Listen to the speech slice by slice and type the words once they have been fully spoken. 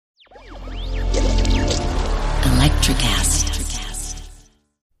NutraCast.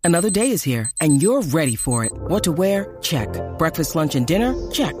 Another day is here, and you're ready for it. What to wear? Check. Breakfast, lunch, and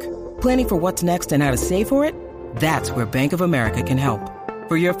dinner? Check. Planning for what's next and how to save for it? That's where Bank of America can help.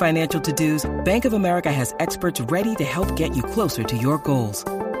 For your financial to-dos, Bank of America has experts ready to help get you closer to your goals.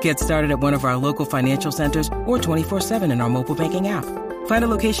 Get started at one of our local financial centers or 24/7 in our mobile banking app. Find a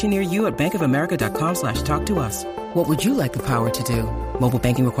location near you at bankofamerica.com/talktous. What would you like the power to do? Mobile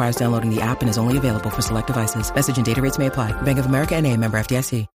banking requires downloading the app and is only available for select devices. Message and data rates may apply. Bank of America N.A., member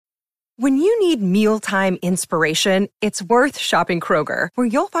FDIC. When you need mealtime inspiration, it's worth shopping Kroger, where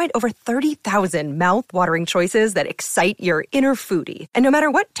you'll find over 30,000 mouth-watering choices that excite your inner foodie. And no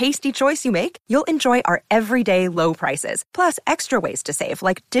matter what tasty choice you make, you'll enjoy our everyday low prices, plus extra ways to save,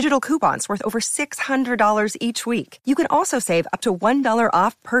 like digital coupons worth over $600 each week. You can also save up to $1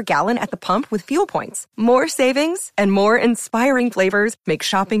 off per gallon at the pump with fuel points. More savings and more inspiring flavors make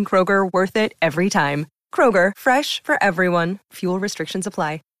shopping Kroger worth it every time. Kroger, fresh for everyone. Fuel restrictions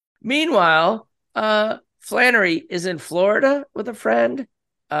apply. Meanwhile, Flannery is in Florida with a friend.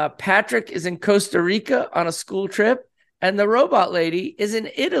 Patrick is in Costa Rica on a school trip. And the robot lady is in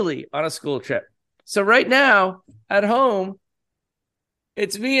Italy on a school trip. So right now, at home,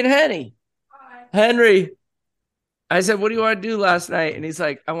 it's me and Henry. Hi. Henry, I said, what do you want to do last night? And he's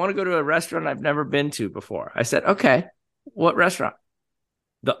like, I want to go to a restaurant I've never been to before. I said, okay, what restaurant?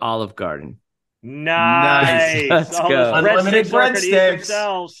 The Olive Garden. Nice. Let's go. Unlimited breadsticks.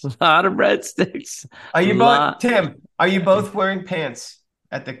 A lot of breadsticks. Are you both, Tim? Are you both wearing pants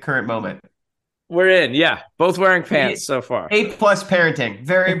at the current moment? We're in, yeah. Both wearing pants so far. 8+ parenting,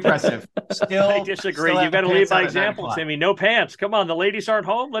 very impressive. Still, I disagree. You've got to lead by example, Timmy. No pants. Come on, the ladies aren't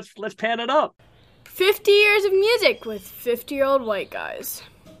home. Let's pan it up. 50 years of music with 50-year-old white guys.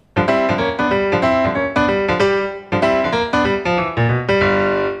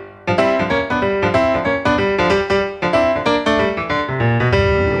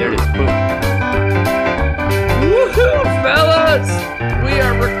 We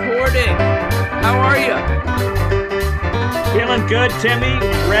are recording. How are you? Feeling good, Timmy.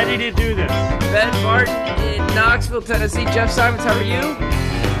 Ready to do this. Ben Martin in Knoxville, Tennessee. Jeff Simons, how are you?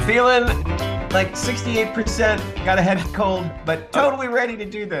 Feeling like 68%. Got a head cold, but totally ready to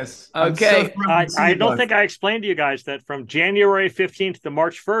do this. Okay. I don't think I explained to you guys that from January 15th to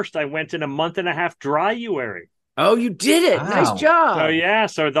March 1st, I went in a month and a half dry-uary. Oh, you did it. Wow. Nice job.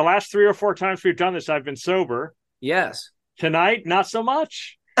 So the last 3 or 4 times we've done this, I've been sober. Yes. Tonight, not so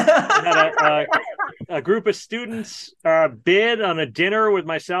much. I had a group of students bid on a dinner with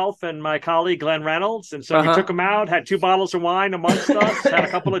myself and my colleague, Glenn Reynolds. And so we took them out, had 2 bottles of wine amongst us, had a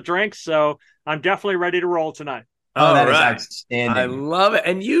couple of drinks. So I'm definitely ready to roll tonight. Oh, that is outstanding. I love it.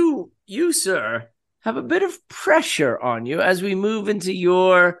 And you, sir, have a bit of pressure on you as we move into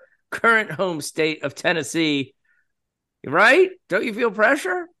your current home state of Tennessee. Right? Don't you feel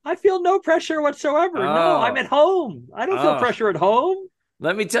pressure? I feel no pressure whatsoever. Oh. No, I'm at home. I don't feel pressure at home.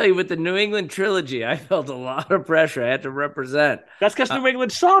 Let me tell you, with the New England trilogy, I felt a lot of pressure. I had to represent. That's because New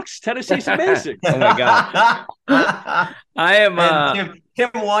England sucks. Tennessee's amazing. Oh, my God. I am... Tim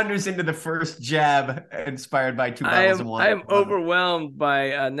wanders into the first jab inspired by 2 bottles of wine. I am overwhelmed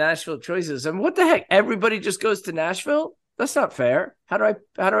by Nashville choices. And what the heck? Everybody just goes to Nashville? That's not fair. How do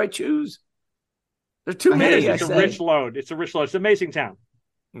I choose? There's too many. It's a rich load. It's an amazing town.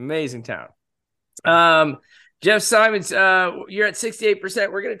 Amazing town. Jeff Simons, you're at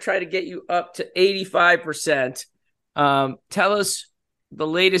 68%. We're going to try to get you up to 85%. Tell us the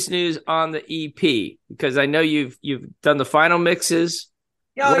latest news on the EP, because I know you've done the final mixes.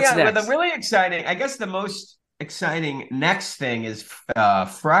 What's next? Well, the really exciting, I guess the most exciting next thing is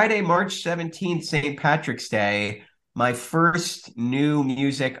Friday, March 17th, St. Patrick's Day. My first new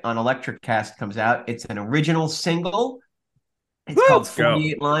music on Electric Cast comes out. It's an original single. It's called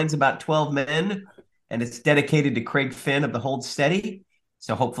 48 Lines About 12 Men, and it's dedicated to Craig Finn of the Hold Steady.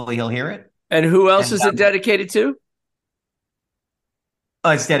 So hopefully he'll hear it. And who else is it dedicated to?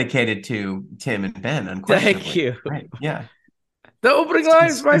 It's dedicated to Tim and Ben, unquestionably. Thank you. Right. Yeah. The opening line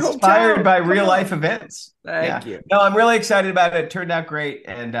is my hometown. Inspired by real life events. Thank you. No, I'm really excited about it. It turned out great,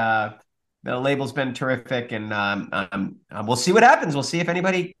 and the label's been terrific, and we'll see what happens. We'll see if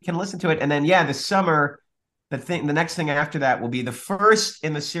anybody can listen to it. And then, this summer, the next thing after that will be the first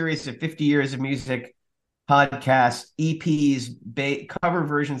in the series of 50 Years of Music podcast EPs, cover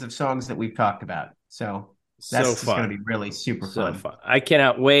versions of songs that we've talked about. So that's going to be really super fun. I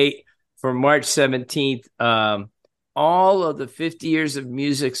cannot wait for March 17th. All of the 50 Years of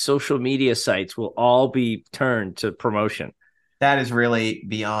Music social media sites will all be turned to promotion. That is really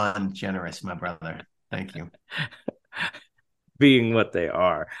beyond generous, my brother. Thank you. Being what they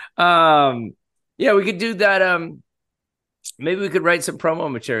are. We could do that. Maybe we could write some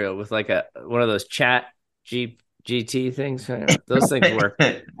promo material with like one of those chat GT things. Those things work.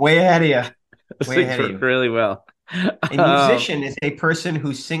 Way ahead of you. Those Way things ahead of work you. really well. A musician is a person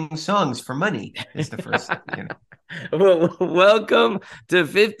who sings songs for money. Is the first. Well, welcome to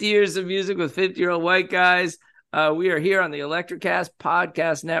 50 Years of Music with 50-Year-Old White Guys. We are here on the Electrocast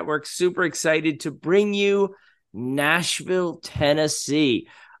Podcast Network. Super excited to bring you Nashville, Tennessee.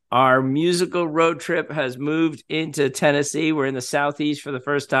 Our musical road trip has moved into Tennessee. We're in the Southeast for the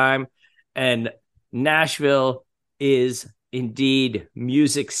first time, and Nashville is indeed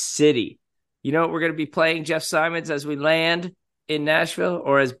Music City. You know what we're going to be playing, Jeff Simons, as we land in Nashville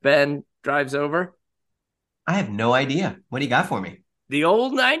or as Ben drives over? I have no idea. What do you got for me? The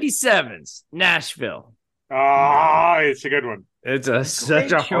old 97s, Nashville. Oh, it's a good one. It's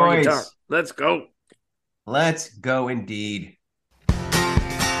such a honky tonk. Let's go. Let's go indeed.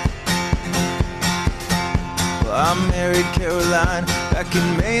 Well, I married Caroline back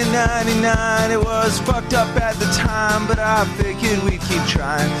in May of 99. It was fucked up at the time, but I figured we'd keep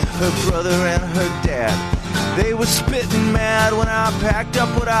trying. Her brother and her dad, they were spitting mad when I packed up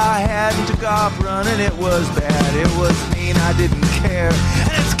what I had and took off running. It was bad, it was mean, I didn't care,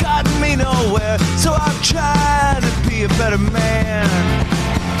 and it's gotten me nowhere, so I'm trying to be a better man.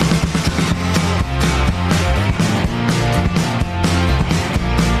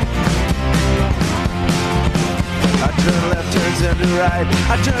 I turn left, turns into right.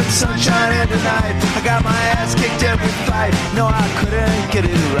 I turn sunshine into night. I got my ass kicked every fight. No, I couldn't get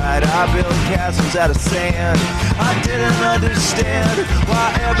it right. I built castles out of sand. I didn't understand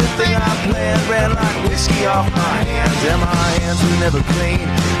why everything I planned ran like whiskey off my hands. And my hands were never clean.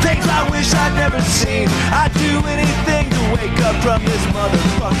 Things I wish I'd never seen. I'd do anything to wake up from this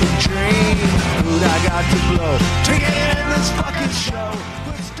motherfucking dream. Food I got to blow to get in this fucking show.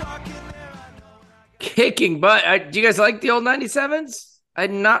 Kicking butt. Do you guys like the old 97s?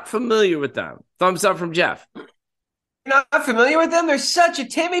 I'm not familiar with them. Thumbs up from Jeff. You're not familiar with them? They're such a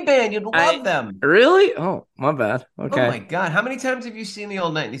Timmy band. You'd love them. Really? Oh, my bad. Okay. Oh, my God. How many times have you seen the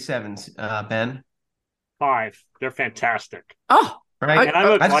old 97s, Ben? 5. They're fantastic. Oh, right. And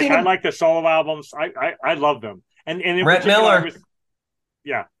I like the solo albums. I love them. And in Brett Miller.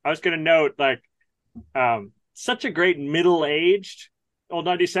 I was going to note, like, such a great middle-aged old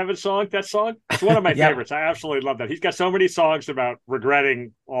 97 song. That song, it's one of my favorites. I absolutely love that. He's got so many songs about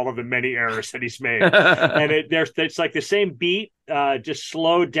regretting all of the many errors that he's made. And it's like the same beat, just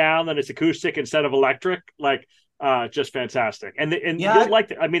slowed down, and it's acoustic instead of electric. Like, just fantastic. And you'll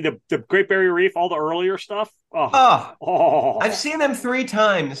like I mean, the Great Barrier Reef, all the earlier stuff. I've seen them 3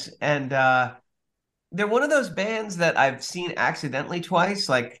 times, and they're one of those bands that I've seen accidentally twice.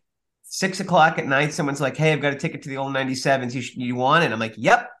 Like 6 o'clock at night, someone's like, "Hey, I've got a ticket to the old 97s. You want it?" I'm like,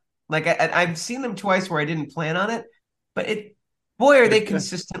 "Yep." Like I've seen them twice where I didn't plan on it, but are they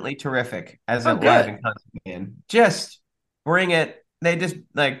consistently terrific as a live and concert band. Just bring it. They just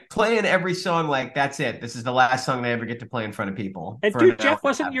like playing every song like that's it. This is the last song they ever get to play in front of people. And dude, Jeff,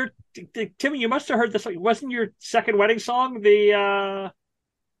 wasn't your Timmy? You must have heard this. Wasn't your second wedding song the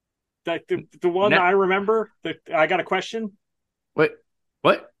one I remember? That I got a question. Wait,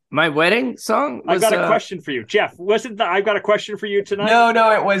 what? My wedding song? I've got a question for you, Jeff. Wasn't I've got a question for you tonight?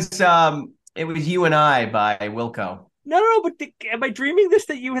 No, it was You and I by Wilco. No, but am I dreaming this?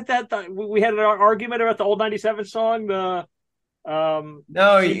 That you had we had an argument about the old 97 song.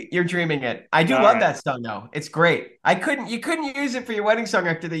 No, you're dreaming it. I do love that song though. It's great. You couldn't use it for your wedding song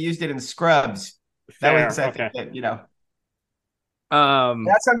after they used it in Scrubs. Fair, that was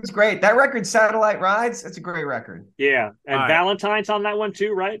that song's great. That record, Satellite Rides, that's a great record. Yeah. And Valentine's on that one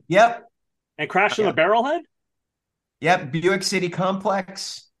too, right? Yep. And Crash on the Barrelhead? Yep. Buick City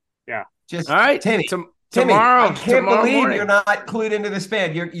Complex. Yeah. Just all right. Timmy, tomorrow, I can't believe morning. You're not clued into this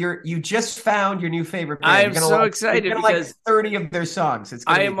band. You just found your new favorite band. I am so excited because like 30 of their songs. It's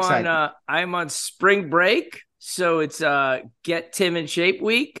I am on spring break, so it's Get Tim in Shape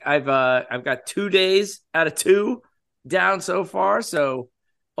week. I've got 2 days out of 2 down so far, so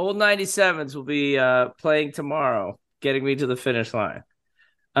old 97s will be playing tomorrow, getting me to the finish line.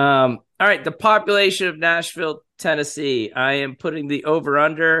 All right, the population of Nashville, Tennessee. I am putting the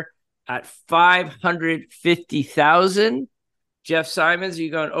over-under at 550,000. Jeff Simons, are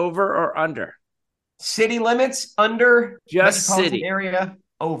you going over or under? City limits, under. Just city. Area,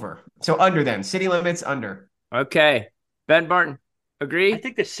 over. So under then. City limits, under. Okay. Ben Barton, agree? I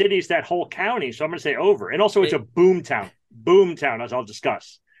think the city's that whole county, so I'm going to say over. And also it's a boom town. Boom town, as I'll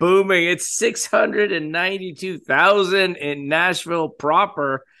discuss. Booming. It's 692,000 in Nashville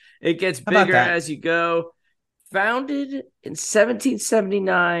proper. It gets bigger as you go. Founded in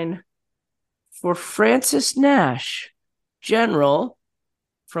 1779 for Francis Nash, general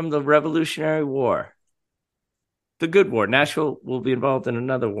from the Revolutionary War. The good war. Nashville will be involved in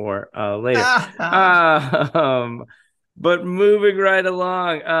another war later. But moving right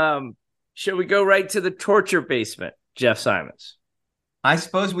along, shall we go right to the torture basement, Jeff Simons? I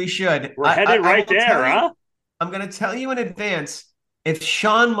suppose we should. We're headed right there, huh? I'm going to tell you in advance, if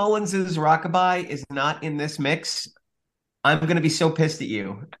Sean Mullins' Rockabye is not in this mix, I'm going to be so pissed at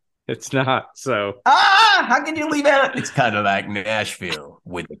you. It's not, so. How can you leave out? It's kind of like Nashville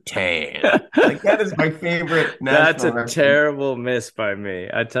with a tan. Like, that is my favorite Nashville That's a reference. terrible miss by me,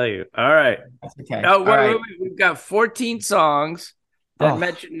 I tell you. All right. That's okay. Oh, wait. We've got 14 songs that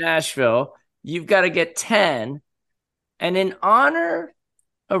mention Nashville. You've got to get 10. And in honor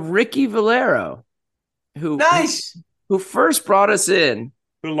of Ricky Valero, who first brought us in.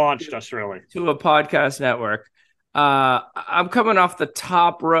 Who launched us, really. To a podcast network. I'm coming off the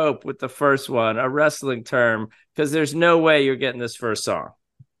top rope with the first one, a wrestling term, because there's no way you're getting this first song.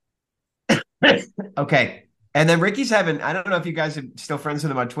 Okay. And then Ricky's having, I don't know if you guys are still friends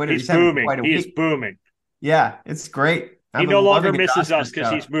with him on Twitter. He's booming. He's booming. Yeah, it's great. He no longer misses us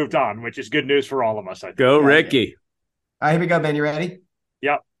because he's moved on, which is good news for all of us, I think. Go, Ricky. All right, here we go, Ben. You ready?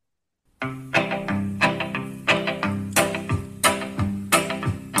 Yep.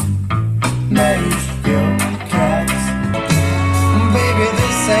 Nashville cats. Baby,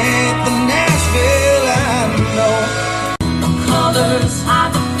 this ain't the Nashville I know. The colors of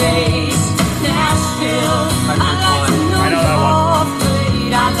the face, Nashville. I know that one.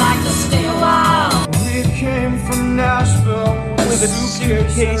 I'd like to stay a while. We came from Nashville with a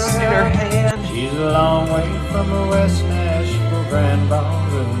suitcase in her hand. She's a long way from a West Nashville grand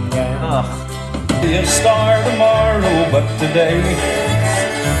ballroom gown. Be a star tomorrow, but today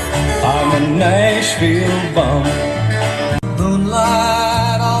I'm a Nashville bum.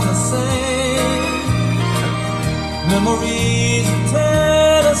 Moonlight on the sand. Memories of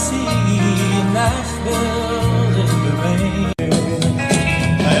Tennessee. Nashville in the rain.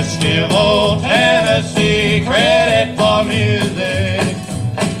 Let's give old Tennessee credit for music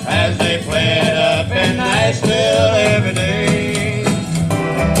as they play it up in Nashville every day.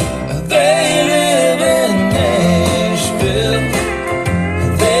 They live in Nashville.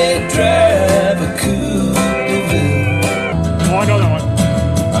 Drive a coupe de ville. Oh, I know that one.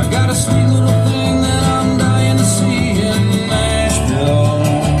 I got a sweet little thing that I'm dying to see in Nashville.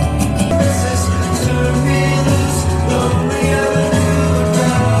 Listen to me, this lonely avenue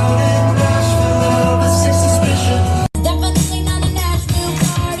down in Nashville, the six suspicion. Definitely not a Nashville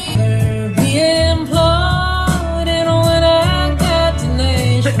party. Be employed in when I got to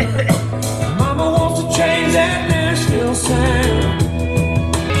Nashville. Mama wants to change that Nashville sound.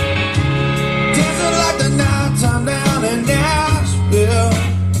 I'm down in Nashville.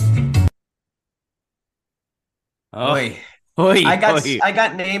 I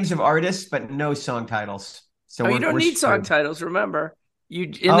got names of artists, but no song titles. So you don't need song titles. Remember,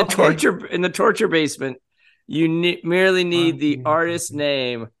 the torture basement, you merely need the artist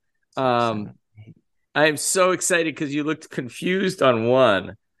name. I am so excited because you looked confused on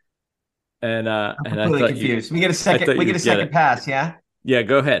one, and I'm completely confused. We get a second. We get a second pass. Yeah. Yeah.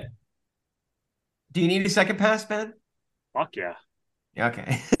 Go ahead. Do you need a second pass, Ben? Fuck yeah.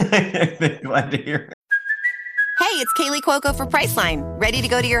 Okay. Glad to hear. Hey, it's Kaylee Cuoco for Priceline. Ready to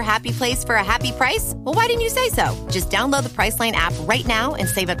go to your happy place for a happy price? Well, why didn't you say so? Just download the Priceline app right now and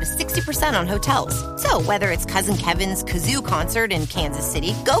save up to 60% on hotels. So whether it's Cousin Kevin's Kazoo Concert in Kansas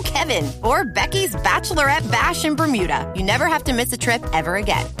City, go Kevin, or Becky's Bachelorette Bash in Bermuda, you never have to miss a trip ever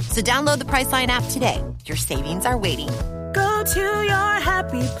again. So download the Priceline app today. Your savings are waiting. Go to your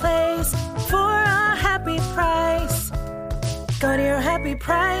happy place for a happy price. Go to your happy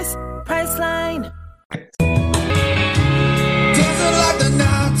price, Priceline. Like the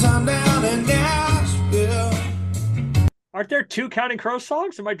nights I'm down in Nashville. Aren't there two Counting Crows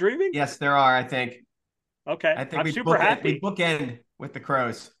songs? Am I dreaming? Yes, there are, I think. Okay. I think I'm super happy. We bookend with the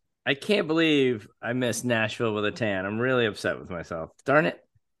Crows. I can't believe I missed Nashville with a tan. I'm really upset with myself. Darn it.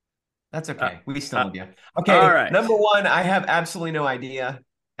 That's okay. We still love you. Okay, all right. Number one, I have absolutely no idea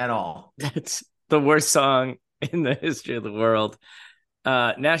at all. That's the worst song in the history of the world.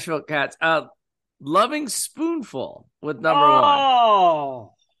 Nashville Cats. Loving Spoonful with number one.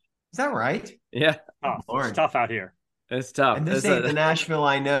 Oh, is that right? Yeah. Oh, it's tough out here. It's tough. And this ain't the Nashville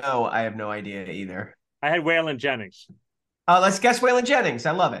I know. I have no idea either. I had Waylon Jennings. Let's guess Waylon Jennings.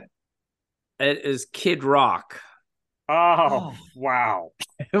 I love it. It is Kid Rock. Oh, wow.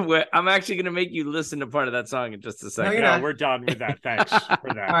 I'm actually going to make you listen to part of that song in just a second. No, we're done with that. Thanks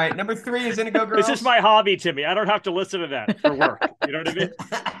for that. All right, number 3 is Indigo Girls. This is my hobby, Timmy. I don't have to listen to that for work. You know what I mean?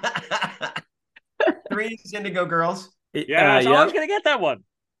 3 is Indigo Girls. Yeah, I was going to get that one.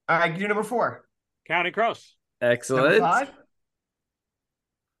 All right, do number 4. Counting Crows. Excellent. Number 5?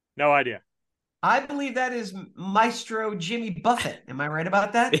 No idea. I believe that is Maestro Jimmy Buffett. Am I right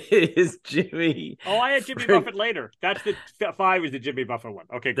about that? It is Jimmy. Oh, I had Jimmy Buffett later. That's the 5 is the Jimmy Buffett one.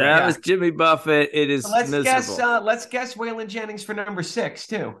 Okay, great. That was Jimmy Buffett. It is miserable. Let's guess Waylon Jennings for number 6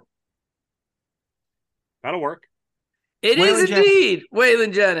 too. That'll work. It is indeed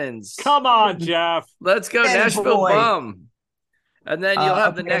Waylon Jennings. Come on, Jeff. Let's go, Nashville Bum. And then you'll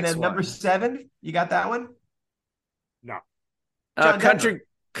have the next one. Number 7, you got that one? No.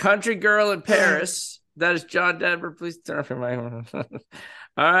 Country Girl in Paris. That is John Denver. Please turn off your mic.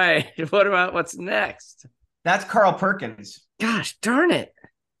 All right. What's next? That's Carl Perkins. Gosh, darn it.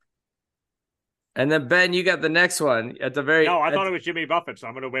 And then, Ben, you got the next one at the very... No, I thought it was Jimmy Buffett, so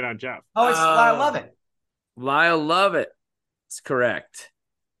I'm going to wait on Jeff. Oh, it's Lyle Lovett. Lyle Lovett. It's correct.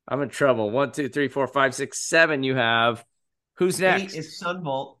 I'm in trouble. 1, 2, 3, 4, 5, 6, 7 you have. Who's next? 8 is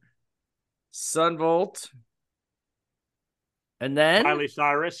Sunvolt. Sunvolt. And then? Miley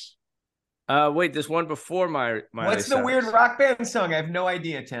Cyrus. Wait, there's one before Miley What's the Cyrus. weird rock band song? I have no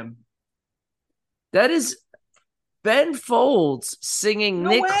idea, Tim. That is Ben Folds singing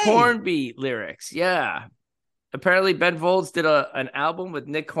Nick Hornby lyrics. Yeah. Apparently Ben Folds did an album with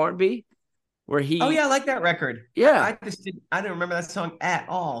Nick Hornby where he... Oh, yeah, I like that record. Yeah. I didn't remember that song at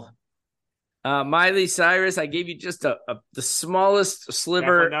all. Miley Cyrus, I gave you just the smallest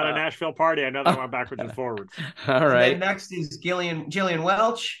sliver. Definitely not a Nashville party. I know that one backwards and forwards. All right. And then next is Jillian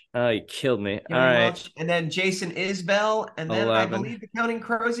Welch. Oh, you killed me. All right. Welch. And then Jason Isbell. And then 11. I believe the Counting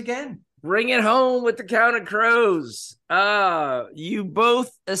Crows again. Bring it home with the Counting Crows. You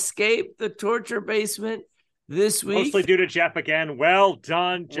both escaped the torture basement this week. Mostly due to Jeff again. Well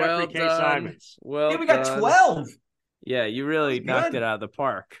done, Jeffrey K. Simons. Well, we got 12. Yeah, you really knocked it out of the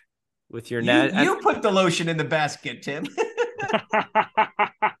park. With your you put the lotion in the basket, Tim.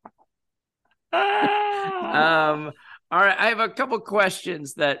 All right, I have a couple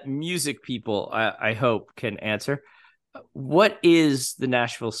questions that music people I hope can answer. What is the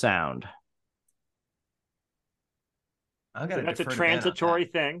Nashville sound? That's a transitory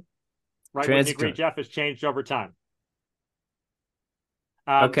thing, right? When you agree, Jeff, has changed over time.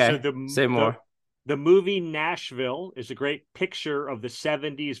 Okay, say more. The movie Nashville is a great picture of the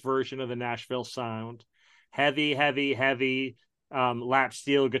 70s version of the Nashville sound. Heavy, heavy, heavy, lap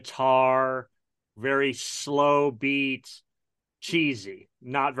steel guitar, very slow beat, cheesy,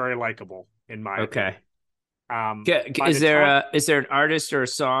 not very likable in my opinion. Is there an artist or a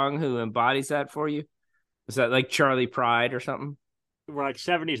song who embodies that for you? Is that like Charlie Pride or something? We're like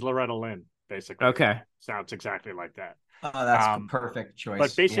 70s Loretta Lynn, basically. Okay. Sounds exactly like that. Oh, that's a perfect choice.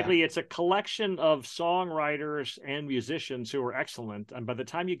 But basically, it's a collection of songwriters and musicians who are excellent. And by the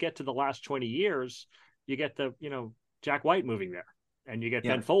time you get to the last 20 years, you get Jack White moving there, and you get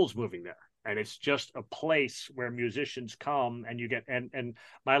Ben Folds moving there. And it's just a place where musicians come, and you get and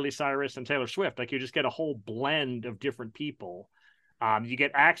Miley Cyrus and Taylor Swift. Like, you just get a whole blend of different people. You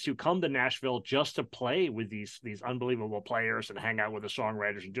get acts who come to Nashville just to play with these unbelievable players and hang out with the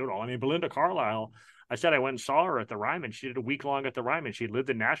songwriters and do it all. I mean, Belinda Carlisle, I said I went and saw her at the Ryman. She did a week long at the Ryman. She lived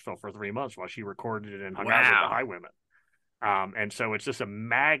in Nashville for 3 months while she recorded it and hung out with the Highwomen. And so it's just a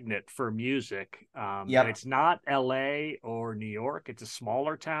magnet for music. And it's not LA or New York. It's a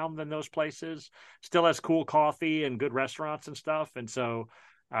smaller town than those places. Still has cool coffee and good restaurants and stuff. And so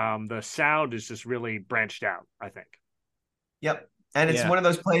the sound is just really branched out, I think. Yep. And it's one of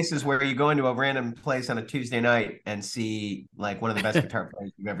those places where you go into a random place on a Tuesday night and see like one of the best guitar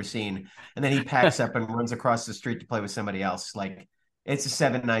players you've ever seen. And then he packs up and runs across the street to play with somebody else. Like, it's a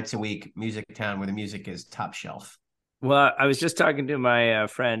 7 nights a week music town where the music is top shelf. Well, I was just talking to my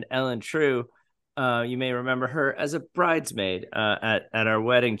friend Ellen True. You may remember her as a bridesmaid at our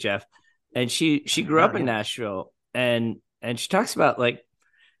wedding, Jeff. And she grew up in Nashville. And she talks about, like,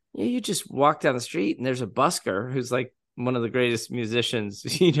 you just walk down the street and there's a busker who's like one of the greatest musicians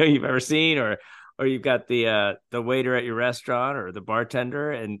you've ever seen, or you've got the waiter at your restaurant or the bartender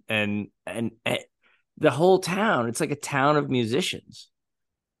and the whole town. It's like a town of musicians,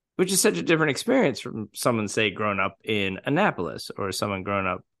 which is such a different experience from someone, say, grown up in Annapolis, or someone grown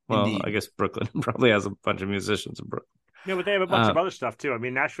up. Well, indeed. I guess Brooklyn probably has a bunch of musicians in Brooklyn. Yeah, but they have a bunch of other stuff too. I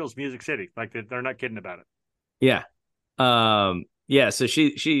mean, Nashville's Music City. Like, they're not kidding about it. Yeah. So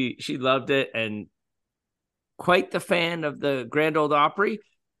she loved it, and quite the fan of the Grand Ole Opry.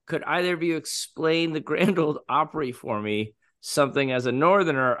 Could either of you explain the Grand Ole Opry for me? Something as a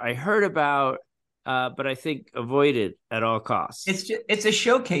Northerner I heard about, but I think avoided at all costs. It's a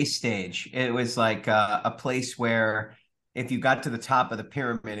showcase stage. It was like a place where if you got to the top of the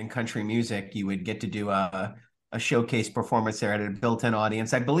pyramid in country music, you would get to do a a showcase performance there. It had a built-in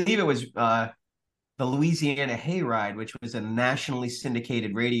audience. I believe it was the Louisiana Hayride, which was a nationally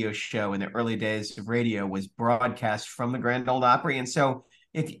syndicated radio show in the early days of radio, was broadcast from the Grand Ole Opry. And so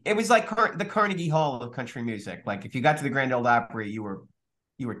if it was like the Carnegie Hall of country music, like if you got to the Grand Ole Opry, you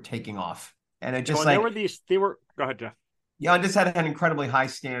were taking off. And it just go ahead, Jeff. Yeah, it just had an incredibly high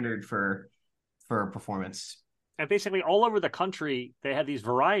standard for performance. And basically all over the country, they had these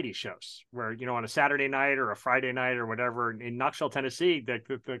variety shows where, on a Saturday night or a Friday night or whatever in Knoxville, Tennessee, the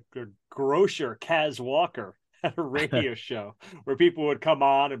grocer Kaz Walker had a radio show where people would come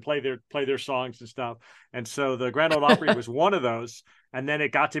on and play their songs and stuff. And so the Grand Ole Opry was one of those. And then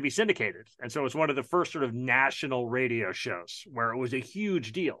it got to be syndicated. And so it was one of the first sort of national radio shows where it was a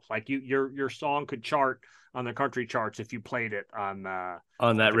huge deal. Like your song could chart on the country charts if you played it on that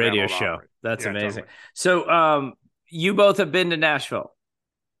radio show. Opry. That's amazing. Totally. So you both have been to Nashville,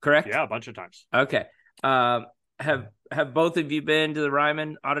 correct? Yeah, a bunch of times. Okay. Have both of you been to the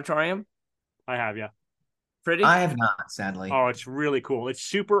Ryman Auditorium? I have, yeah. Pretty? I have not, sadly. Oh, it's really cool. It's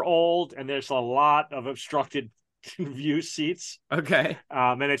super old, and there's a lot of obstructed view seats. Okay.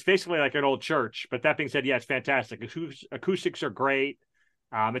 And it's basically like an old church. But that being said, yeah, it's fantastic. Acoustics are great.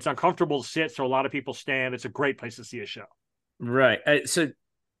 It's uncomfortable to sit, so a lot of people stand. It's a great place to see a show. Right.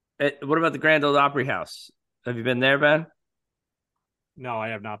 What about the Grand Ole Opry House? Have you been there, Ben? No, I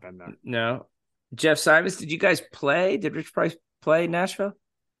have not been there. No. Jeff Simons, did you guys play? Did Rich Price play Nashville?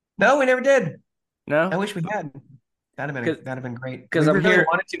 No, we never did. No? I wish we had. That'd have been great. Because I'm really here.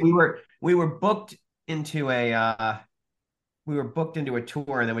 Wanted to. We were booked into a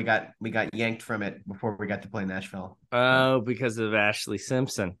tour, and then we got yanked from it before we got to play Nashville. Oh, because of Ashley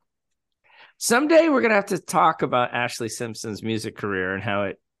Simpson. Someday we're gonna have to talk about Ashley Simpson's music career and how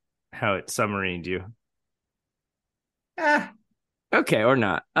it submarined you. Okay, or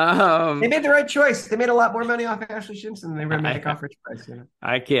not. They made the right choice. They made a lot more money off Ashley Simpson than they were making off Rich Price.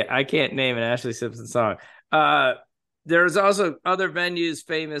 I can't name an Ashley Simpson song. There's also other venues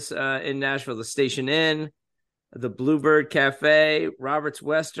famous in Nashville: the Station Inn, the Bluebird Cafe, Robert's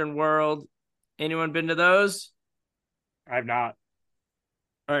Western World. Anyone been to those? I've not.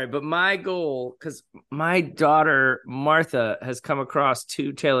 All right, but my goal, because my daughter Martha has come across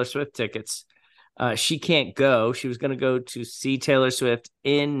 2 Taylor Swift tickets. She can't go. She was going to go to see Taylor Swift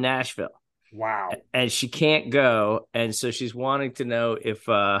in Nashville. Wow. And she can't go. And so she's wanting to know if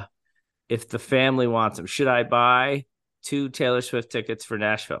the family wants them. Should I buy 2 Taylor Swift tickets for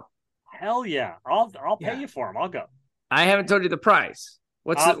Nashville? Hell yeah. I'll pay you for them. I'll go. I haven't told you the price.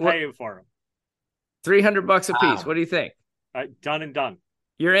 I'll pay you for them. $300 a piece. What do you think? Done and done.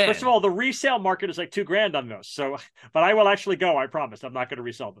 You're in. First of all, the resale market is like $2,000 on those. So, but I will actually go. I promise. I'm not going to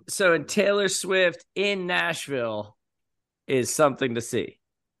resell them. So, in Taylor Swift in Nashville is something to see.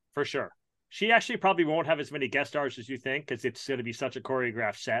 For sure. She actually probably won't have as many guest stars as you think because it's going to be such a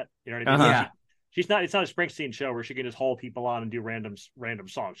choreographed set. You know what I mean? Yeah. She's not. It's not a Springsteen show where she can just haul people on and do random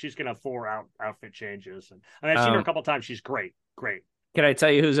songs. She's going to have 4 outfit changes. And I've seen her a couple of times. She's great. Great. Can I tell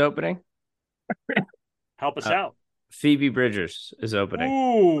you who's opening? Help us out. Phoebe Bridgers is opening.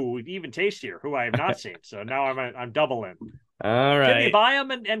 Ooh, even tastier. Who I have not seen. So now I'm double in. All right. Can you buy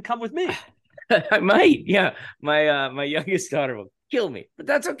them and come with me? I might. Yeah. My youngest daughter will kill me, but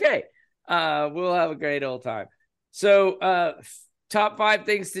that's okay. We'll have a great old time. So, top 5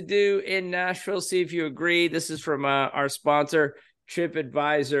 things to do in Nashville. See if you agree. This is from our sponsor,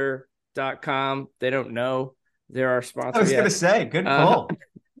 TripAdvisor.com. They don't know they're our sponsor. I was going to say, good pull.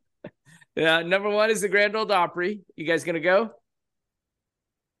 Yeah, number 1 is the Grand Ole Opry. You guys gonna go?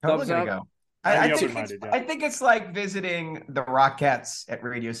 Totally gonna go. I think it's like visiting the Rockettes at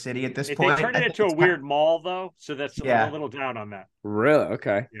Radio City at this point. They turned it into a weird mall, though, so that's a little down on that. Really?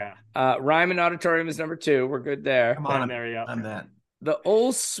 Okay. Yeah. Ryman Auditorium is number 2. We're good there. Come on, there you go. On that. The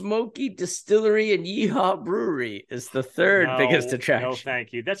Old Smoky Distillery and Yeehaw Brewery is the 3rd biggest attraction. No,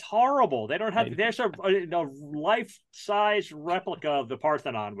 thank you. That's horrible. They don't have. There's a life-size replica of the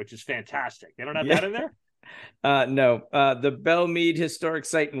Parthenon, which is fantastic. They don't have that in there. No. The Belmead Historic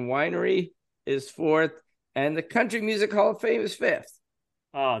Site and Winery is 4th, and the Country Music Hall of Fame is 5th.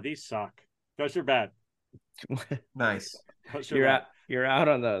 Oh, these suck. Those are bad. Nice. You're out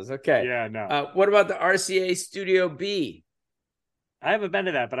on those. Okay. Yeah. No. What about the RCA Studio B? I haven't been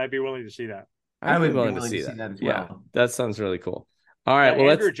to that, but I'd be willing to see that. I would be willing to see that as well. Yeah, that sounds really cool. All right.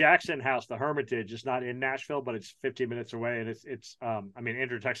 Well, Andrew Jackson House, the Hermitage, is not in Nashville, but it's 15 minutes away, and it's.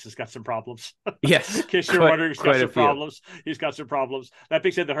 Andrew Texas got some problems. Yes. In case you're wondering, he's got some problems. He's got some problems. That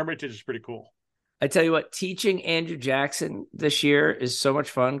being said, the Hermitage is pretty cool. I tell you what, teaching Andrew Jackson this year is so much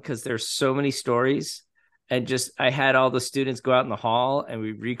fun because there's so many stories, and I had all the students go out in the hall and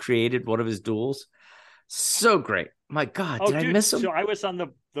we recreated one of his duels. So great. My God, did I miss him? So I was on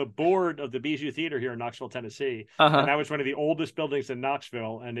the board of the Bijou Theater here in Knoxville, Tennessee. Uh-huh. And that was one of the oldest buildings in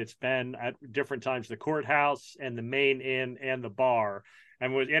Knoxville. And it's been at different times the courthouse and the main inn and the bar.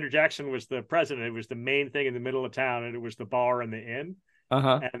 And when Andrew Jackson was the president, it was the main thing in the middle of town, and it was the bar and the inn.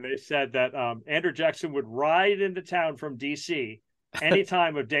 Uh-huh. And they said that Andrew Jackson would ride into town from D.C. any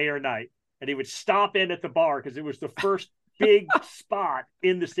time of day or night, and he would stop in at the bar because it was the first big spot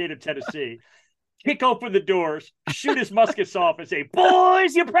in the state of Tennessee. Kick open the doors, shoot his muskets off, and say,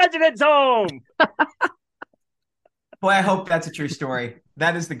 "Boys, your president's home." Boy, I hope that's a true story.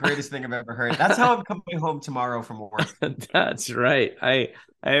 That is the greatest thing I've ever heard. That's how I'm coming home tomorrow from work. That's right. I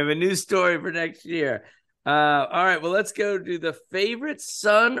have a new story for next year. All right, well, let's go to the favorite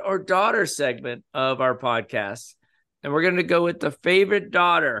son or daughter segment of our podcast. And we're going to go with the favorite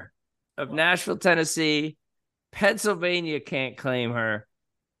daughter of Nashville, Tennessee. Pennsylvania can't claim her.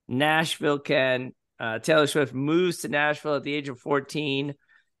 Nashville can. Taylor Swift moves to Nashville at the age of 14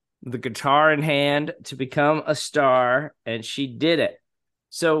 with a guitar in hand to become a star, and she did it.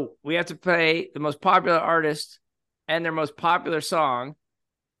 So we have to play the most popular artist and their most popular song.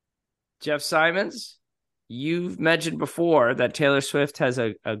 Jeff Simons, you've mentioned before that Taylor Swift has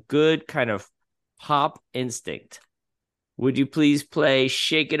a good kind of pop instinct. Would you please play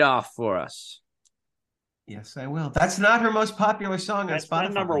Shake It Off for us? Yes, I will. That's not her most popular song on Spotify.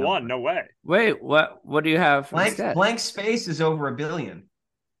 That's number one. No way. Wait, what do you have instead? Blank Space is over 1 billion.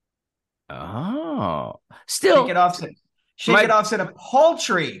 Oh. Still. Shake It Off's at a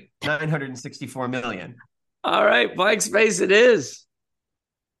paltry 964 million. All right, Blank Space it is.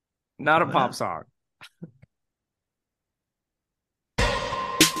 Not a pop song.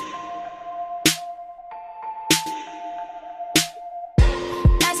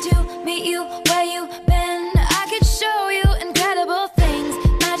 Nice to meet you where you been. I could show you incredible things.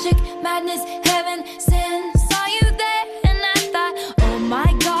 Magic, madness, heaven, sin. Saw you there and I thought, oh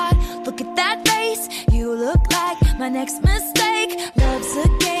my God, look at that face. You look like my next mistake. Love's a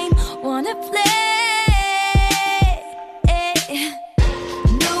game, wanna play.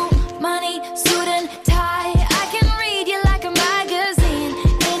 New money, suit and tie. I can read you like a magazine.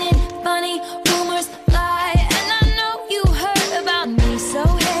 Ain't it funny? Rumors fly. And I know you heard about me. So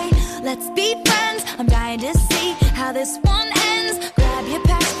hey, let's be friends. I'm dying to see how this one ends. Grab your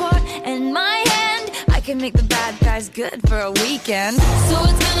passport and my hand. I can make the bad guys good for a weekend. So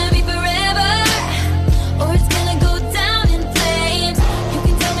it's gonna be forever, or it's gonna go down in flames. You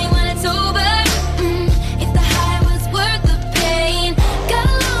can tell me when it's over, if the high was worth the pain. Got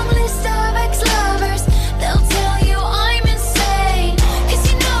a long list of ex-lovers, they'll tell you I'm insane. 'Cause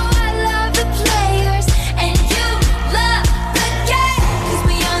you know I love the players, and you love the game. 'Cause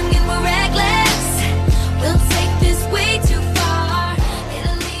we're young and we're reckless, we'll take this way too far.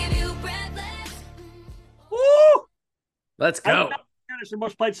 It'll leave you breathless. Woo! Let's go. It's the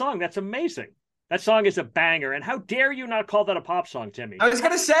most played song. That's amazing. That song is a banger. And how dare you not call that a pop song, Timmy? I was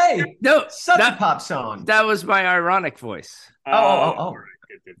going to say, no, such a pop song. That was my ironic voice. Oh.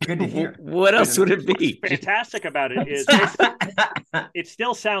 Good to hear. What else would it be? What's fantastic about it is it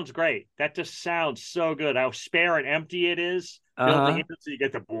still sounds great. That just sounds so good. How spare and empty it is. Building into so you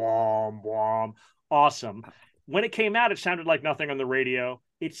get the blom, blom. Awesome. When it came out, it sounded like nothing on the radio.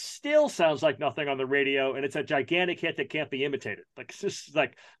 It still sounds like nothing on the radio, and it's a gigantic hit that can't be imitated. Like, it's just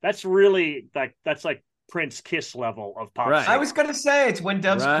like that's really like that's like Prince Kiss level of pop. Right. I was gonna say it's When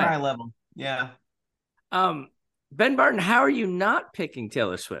Doves Cry level. Yeah. Ben Barton, how are you not picking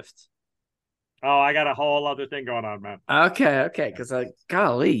Taylor Swift? Oh, I got a whole other thing going on, man. Okay, because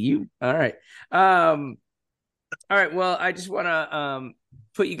golly, you all right. All right. Well, I just want to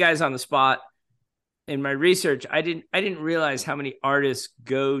put you guys on the spot. In my research, I didn't realize how many artists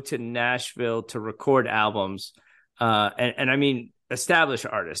go to Nashville to record albums, and I mean established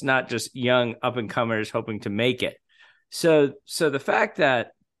artists, not just young up and comers hoping to make it. So the fact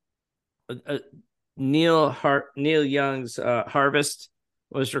that Neil Young's Harvest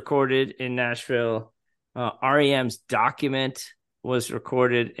was recorded in Nashville, REM's Document was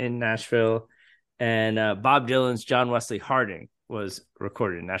recorded in Nashville, and Bob Dylan's John Wesley Harding was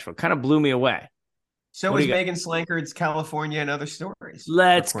recorded in Nashville kind of blew me away. So was Megan Slankard's California and Other Stories.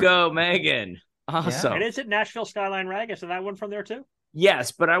 Let's go, Megan. Awesome. Yeah. And is it Nashville Skyline Rag? Is that one from there too?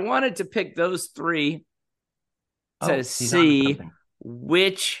 Yes, but I wanted to pick those three to see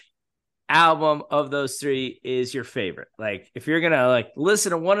which album of those three is your favorite. Like, if you're going to listen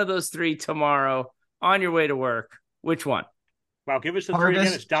to one of those three tomorrow on your way to work, which one? Wow, give us the three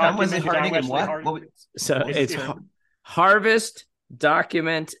again. It's Document, John Wesley Harding. So it's Harvest,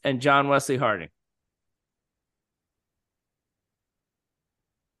 Document, and John Wesley Harding.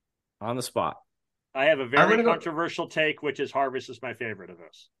 On the spot. I have a I'm very gonna go- controversial take, which is Harvest is my favorite of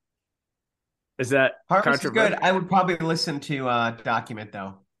those. Is that Harvest is good. controversial? I would probably listen to Document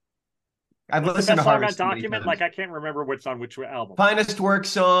though. I've What's the listened best to song on Harvest too many Document? times. Like, I can't remember what's on which album. Finest Work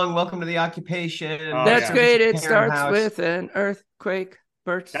Song, Welcome to the Occupation. Oh, That's yeah. great. It Parent starts House. with an earthquake,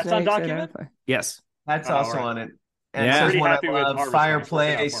 birch That's on snakes, and Document? a- Yes. That's Oh, also all right. on it. And Yeah. so Pretty one I happy with love, Harvest. Work it out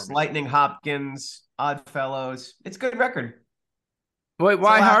Fireplace, for me. Lightning Hopkins, Oddfellows. It's a good record. Wait, It's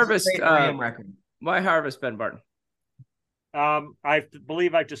why the last Harvest? great R.E.M. record. Why Harvest, Ben Barton? I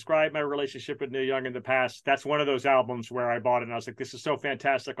believe I've described my relationship with Neil Young in the past. That's one of those albums where I bought it and I was like, this is so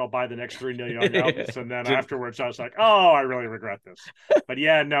fantastic. I'll buy the next 3 Neil Young albums. And then afterwards I was like, oh, I really regret this. But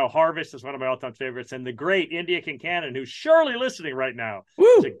yeah, no, Harvest is one of my all-time favorites. And the great India Kincannon, who's surely listening right now,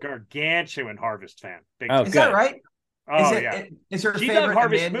 is a gargantuan Harvest fan. Big Oh, time. Is that right? Oh, yeah. Is her she favorite dug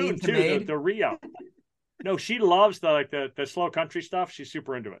Harvest A Man Moon Needs a too, Maid? the Rio. No, she loves the slow country stuff. She's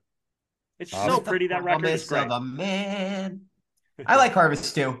super into it. It's so pretty. That record is great. Of a man. I like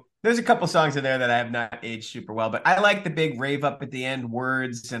Harvest too. There's a couple songs in there that I have not aged super well, but I like the big rave up at the end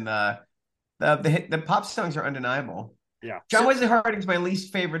words, and the pop songs are undeniable. Yeah. John Wesley Harding's my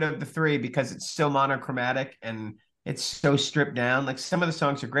least favorite of the three because it's so monochromatic and it's so stripped down. Like some of the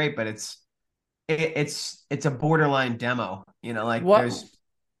songs are great, but it's a borderline demo. You know, like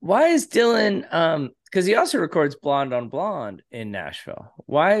why is Dylan because he also records Blonde on Blonde in Nashville.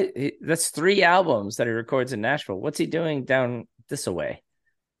 That's 3 albums that he records in Nashville. What's he doing down this away?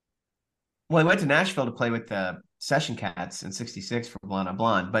 Well, he went to Nashville to play with the Session Cats in '66 for Blonde on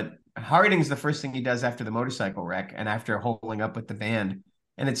Blonde, but Harding's the first thing he does after the motorcycle wreck and after holding up with the band.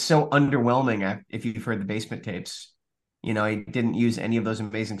 And it's so underwhelming if you've heard the Basement tapes. You know, he didn't use any of those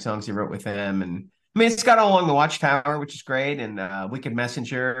amazing songs he wrote with them. And I mean, it's got All Along the Watchtower, which is great, and Wicked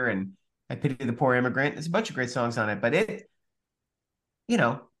Messenger, and I Pity the Poor Immigrant. There's a bunch of great songs on it, but you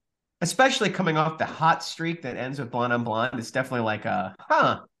know, especially coming off the hot streak that ends with Blonde on Blonde, it's definitely like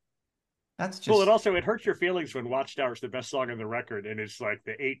that's just... Well, it hurts your feelings when Watchtower is the best song on the record, and it's like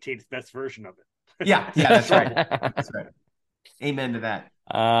the 18th best version of it. Yeah, that's right. That's right. Amen to that.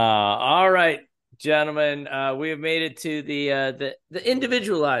 All right, gentlemen, we have made it to the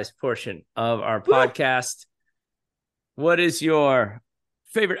individualized portion of our podcast. What is your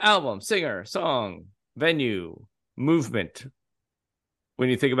favorite album, singer, song, venue, movement when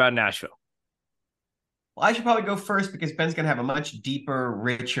you think about Nashville? Well, I should probably go first because Ben's going to have a much deeper,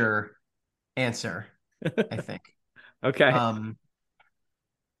 richer answer, I think. Okay.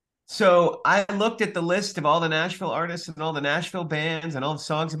 So I looked at the list of all the Nashville artists and all the Nashville bands and all the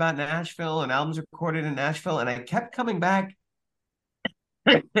songs about Nashville and albums recorded in Nashville, and I kept coming back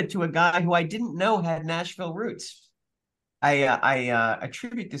to a guy who I didn't know had Nashville roots. I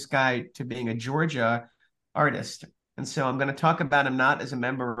attribute this guy to being a Georgia artist, and so I'm going to talk about him not as a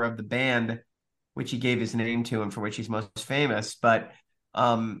member of the band, which he gave his name to and for which he's most famous, but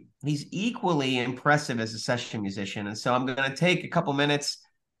he's equally impressive as a session musician. And so I'm going to take a couple minutes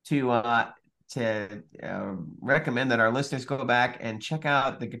to recommend that our listeners go back and check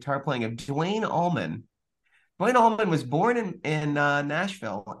out the guitar playing of Duane Allman. Duane Allman was born in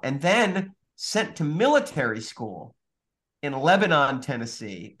Nashville and then sent to military school in Lebanon,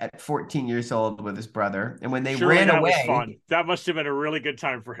 Tennessee at 14 years old with his brother. And when they ran away... was fun. That must have been a really good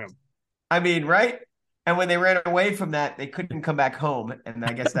time for him. I mean, right? And when they ran away from that, they couldn't come back home. And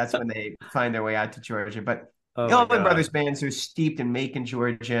I guess that's when they find their way out to Georgia. But the Allman Brothers bands are steeped in Macon,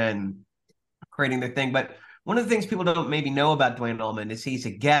 Georgia and creating their thing. But one of the things people don't maybe know about Duane Allman is he's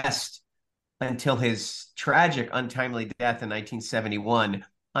a guest until his tragic, untimely death in 1971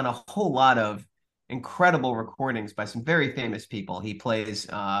 on a whole lot of incredible recordings by some very famous people. He plays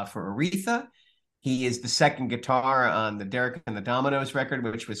for Aretha. He is the second guitar on the Derek and the Dominoes record,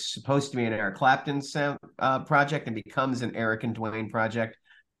 which was supposed to be an Eric Clapton project and becomes an Eric and Duane project.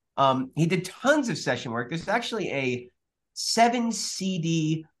 He did tons of session work. There's actually a 7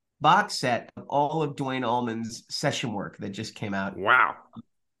 CD box set of all of Duane Allman's session work that just came out. Wow.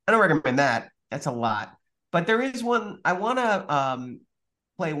 I don't recommend that. That's a lot. But there is one. I want to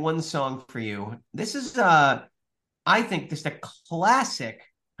play one song for you. This is, I think, just a classic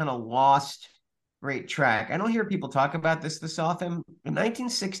kind of lost great track. I don't hear people talk about this often. In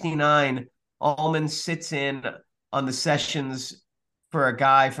 1969, Allman sits in on the sessions for a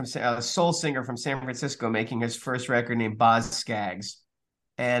guy from a soul singer from San Francisco making his first record named Boz Scaggs.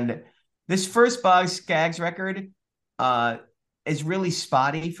 And this first Boz Scaggs record is really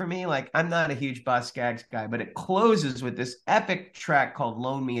spotty for me. Like, I'm not a huge Boz Scaggs guy, but it closes with this epic track called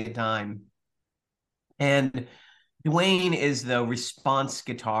Loan Me a Dime. And Duane is the response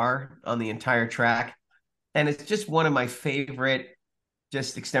guitar on the entire track. And it's just one of my favorite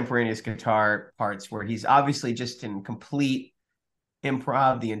just extemporaneous guitar parts where he's obviously just in complete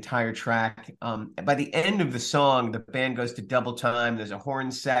improv the entire track. By the end of the song, the band goes to double time. There's a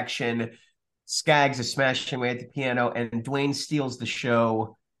horn section. Skaggs is smashing away at the piano, and Dwayne steals the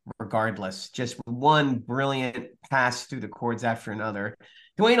show regardless. Just one brilliant pass through the chords after another.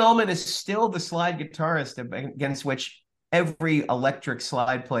 Dwayne Allman is still the slide guitarist against which every electric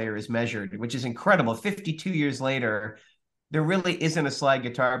slide player is measured, which is incredible. 52 years later, there really isn't a slide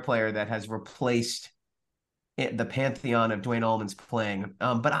guitar player that has replaced the pantheon of Dwayne Allman's playing.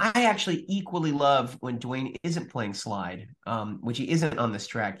 But I actually equally love when Dwayne isn't playing slide, which he isn't on this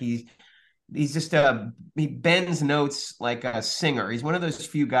track. He's just he bends notes like a singer. He's one of those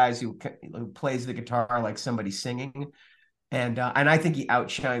few guys who plays the guitar like somebody singing, and I think he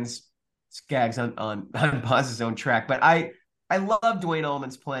outshines Skaggs on Boz's own track. But I love Dwayne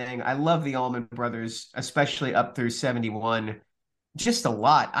Allman's playing. I love the Allman Brothers, especially up through 71, just a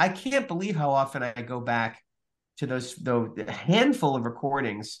lot. I can't believe how often I go back to the handful of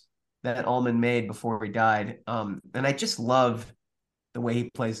recordings that Allman made before he died, and I just love the way he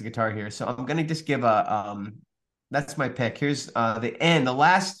plays the guitar here. So I'm gonna just give that's my pick. Here's the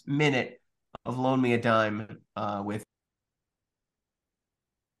last minute of Loan Me a Dime with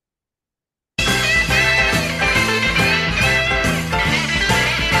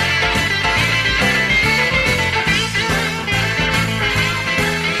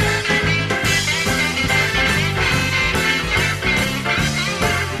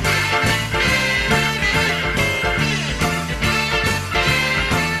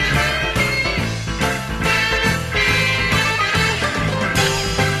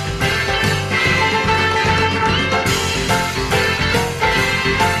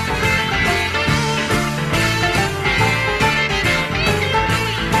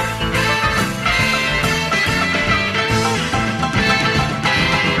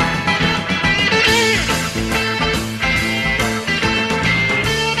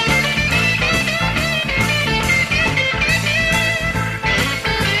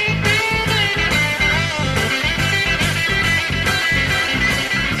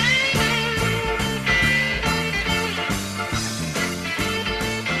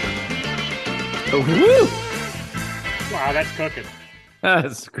Woo! Wow, that's cooking.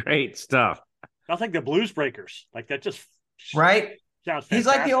 That's great stuff. That's like the Blues Breakers. Like that just right. Sounds fantastic. He's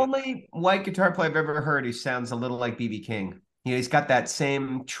like the only white guitar player I've ever heard who sounds a little like B.B. King. He's got that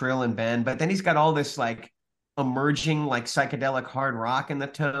same trill and bend, but then he's got all this like emerging like psychedelic hard rock in the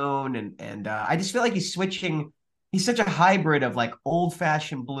tone, and I just feel like he's switching. He's such a hybrid of like old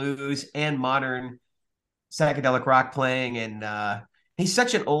fashioned blues and modern psychedelic rock playing, and he's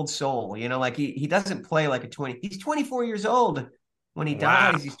such an old soul. Like he doesn't play like a 20. He's 24 years old when he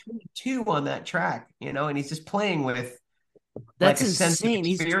dies. He's 22 on that track. And he's just playing with. That's like insane.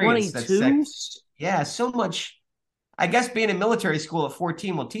 He's 22. Yeah, so much. I guess being in military school at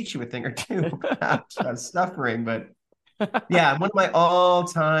 14 will teach you a thing or two about suffering. But yeah, one of my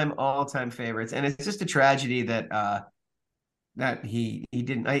all-time favorites, and it's just a tragedy that he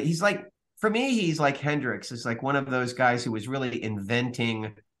didn't. He's like, for me, he's like Hendrix. Is like one of those guys who was really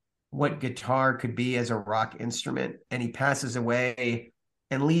inventing what guitar could be as a rock instrument, and he passes away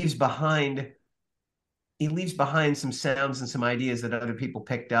and leaves behind some sounds and some ideas that other people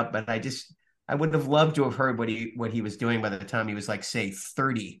picked up. But I would have loved to have heard what he was doing by the time he was like, say,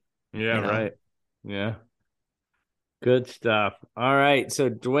 30. Yeah, right. Yeah. Good stuff. All right. So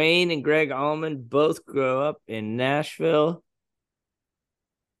Dwayne and Greg Allman both grew up in Nashville.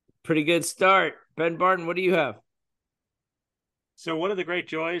 Pretty good start. Ben Barton, what do you have? So one of the great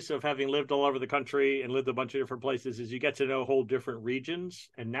joys of having lived all over the country and lived a bunch of different places is you get to know whole different regions.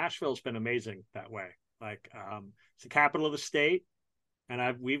 And Nashville's been amazing that way. Like it's the capital of the state,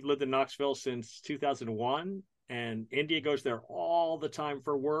 and we've lived in Knoxville since 2001. And India goes there all the time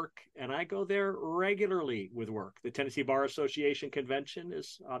for work, and I go there regularly with work. The Tennessee Bar Association convention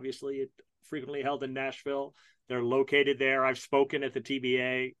is obviously frequently held in Nashville. They're located there. I've spoken at the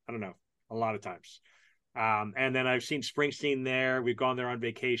TBA. I don't know, a lot of times. And then I've seen Springsteen there. We've gone there on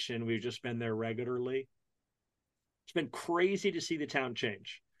vacation. We've just been there regularly. It's been crazy to see the town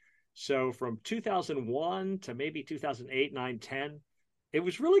change. So from 2001 to maybe 2008, 9, 10, it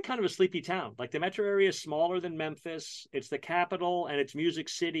was really kind of a sleepy town. Like the metro area is smaller than Memphis. It's the capital and it's Music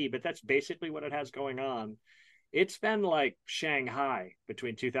City, but that's basically what it has going on. It's been like Shanghai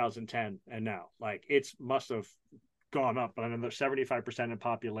between 2010 and now. Like it's must have gone up by another 75% in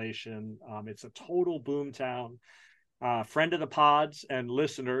population. It's a total boom town. Friend of the pods and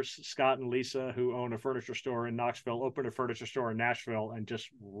listeners, Scott and Lisa, who own a furniture store in Knoxville, opened a furniture store in Nashville and just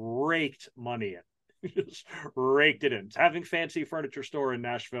raked money in. Just raked it in. Having fancy furniture store in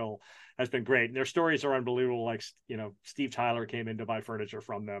Nashville has been great. And their stories are unbelievable. Like, Steve Tyler came in to buy furniture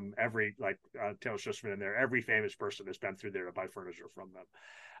from them. Taylor Swift's been in there. Every famous person has been through there to buy furniture from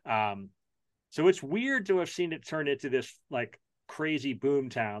them. So it's weird to have seen it turn into this like crazy boom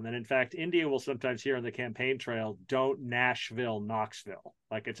town. And in fact, India will sometimes hear on the campaign trail, don't Nashville, Knoxville.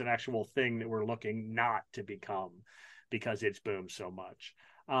 Like it's an actual thing that we're looking not to become because it's boomed so much.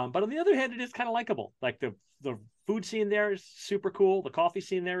 But on the other hand, it is kind of likable. Like the food scene there is super cool. The coffee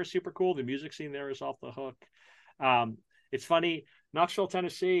scene there is super cool. The music scene there is off the hook. It's funny. Knoxville,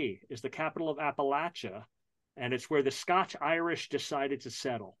 Tennessee is the capital of Appalachia, and it's where the Scotch-Irish decided to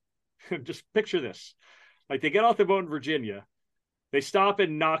settle. Just picture this. Like they get off the boat in Virginia, they stop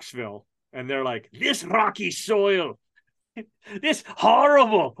in Knoxville, and they're like, this rocky soil, this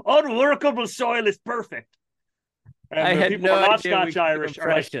horrible, unworkable soil is perfect. And I the had people no who are not idea we could do Scotch-Irish are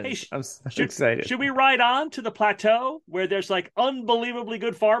like, hey, impressions. I'm so excited. Should we ride on to the plateau where there's like unbelievably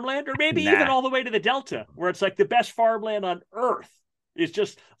good farmland, or maybe even all the way to the Delta where it's like the best farmland on earth is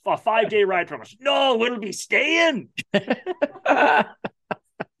just a 5-day ride from us? No, we'll be staying. 3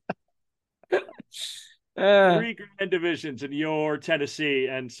 grand divisions in your Tennessee.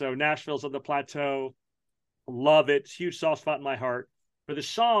 And so Nashville's on the plateau. Love it. It's a huge soft spot in my heart. For the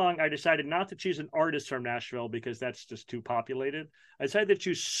song, I decided not to choose an artist from Nashville because that's just too populated. I decided to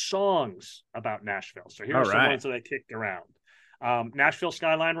choose songs about Nashville. So here are some ones that I kicked around. Nashville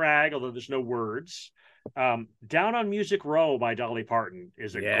Skyline Rag, although there's no words. Down on Music Row by Dolly Parton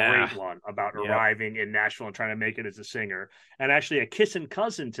is a great one about arriving in Nashville and trying to make it as a singer. And actually a kissing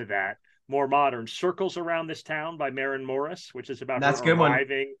cousin to that, more modern, Circles Around This Town by Maren Morris, which is about her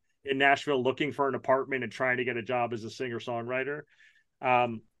arriving in Nashville, looking for an apartment and trying to get a job as a singer-songwriter.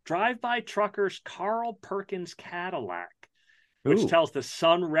 Drive-By Truckers' Carl Perkins Cadillac, which tells the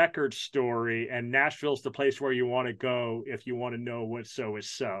Sun Records story, and Nashville's the place where you want to go if you want to know what so is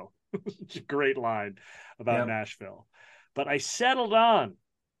so. It's a great line about Nashville. But I settled on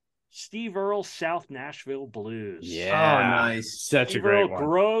Steve Earle's South Nashville Blues. Yeah. Oh, nice. Such a great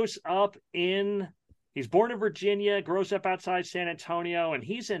one. He's born in Virginia, grows up outside San Antonio, and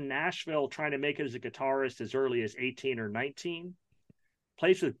he's in Nashville trying to make it as a guitarist as early as 18 or 19.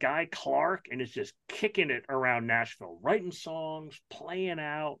 Plays with Guy Clark and is just kicking it around Nashville, writing songs, playing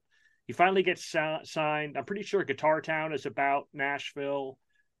out. He finally gets signed. I'm pretty sure Guitar Town is about Nashville.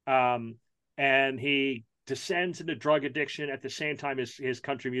 And he descends into drug addiction at the same time as his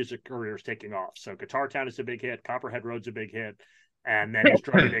country music career is taking off. So Guitar Town is a big hit. Copperhead Road's a big hit. And then his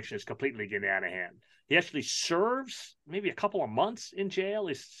drug addiction is completely getting out of hand. He actually serves maybe a couple of months in jail.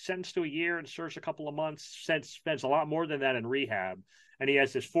 He's sentenced to a year and serves a couple of months. Spends a lot more than that in rehab. And he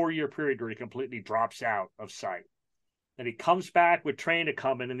has this 4-year period where he completely drops out of sight. And he comes back with Train to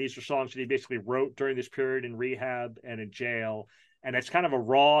Comin', and these are songs that he basically wrote during this period in rehab and in jail. And it's kind of a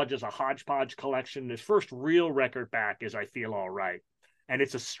raw, just a hodgepodge collection. His first real record back is I Feel All Right. And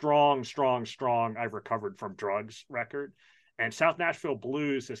it's a strong I've recovered from drugs record. And South Nashville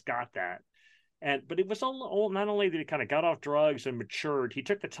Blues has got that. But it was not only that he kind of got off drugs and matured, he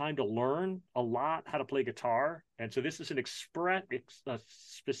took the time to learn a lot how to play guitar. And so this is a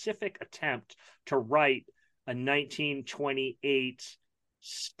specific attempt to write a 1928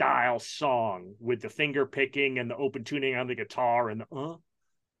 style song with the finger picking and the open tuning on the guitar and the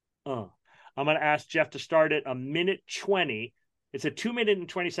I'm going to ask Jeff to start at 1:20. It's a 2-minute and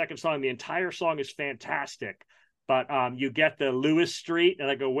 20-second song. The entire song is fantastic. But you get the Lewis Street, and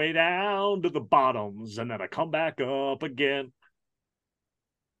I go way down to the bottoms, and then I come back up again.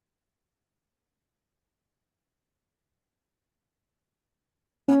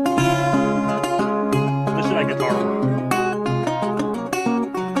 Listen to that guitar work.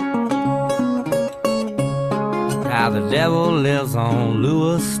 How the devil lives on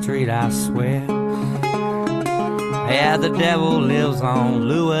Lewis Street, I swear. Yeah, the devil lives on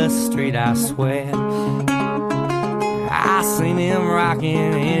Lewis Street, I swear. I seen him rocking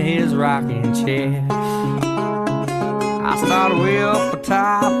in his rocking chair. I started way up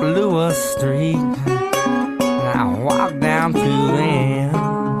atop Lewis Street, and I walked down to the end.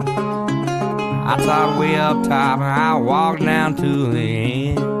 I started way up top, and I walked down to the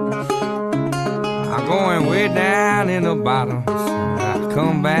end. I'm going way down in the bottom, so I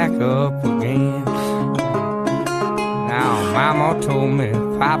come back up again. Now Mama told me,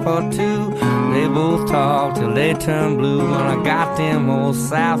 Papa too, they both talk till they turn blue when I got them old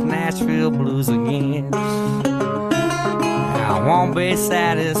South Nashville blues again. I won't be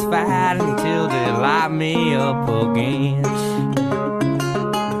satisfied until they light me up again.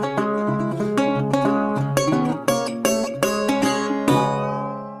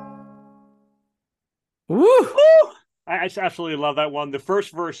 absolutely love that one. The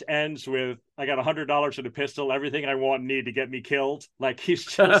first verse ends with, I got $100 in a pistol, everything I want and need to get me killed. Like he's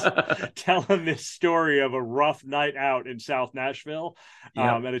just telling this story of a rough night out in South Nashville.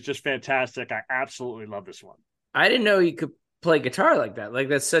 And it's just fantastic. I absolutely love this one. I didn't know you could play guitar like that. Like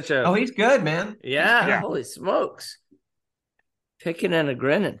that's such a... Oh, he's good, man. Yeah, holy smokes. Picking and a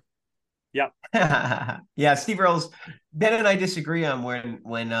grinning. Yep. Yeah, Steve Earle's... Ben and I disagree on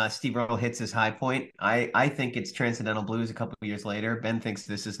when Steve Earle hits his high point. I think it's Transcendental Blues a couple of years later. Ben thinks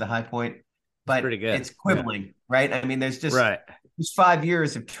this is the high point. But pretty good. It's quibbling, right? I mean, there's just 5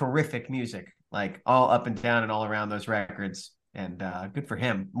 years of terrific music, like all up and down and all around those records. And good for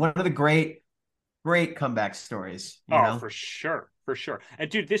him. One of the great comeback stories. You know? For sure. And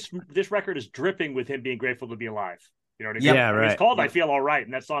dude, this record is dripping with him being grateful to be alive. You know what I mean? Yeah, right. It's called I Feel All Right,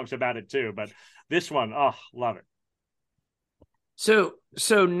 and that song's about it too. But this one, love it. So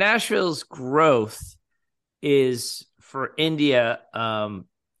Nashville's growth is for India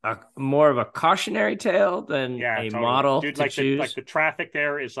more of a cautionary tale than a totally. Model. Dude, to choose. Like the traffic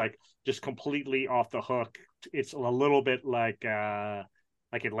there is like just completely off the hook. It's a little bit like Atlanta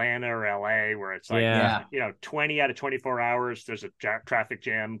or LA, where it's like 20 out of 24 hours there's a traffic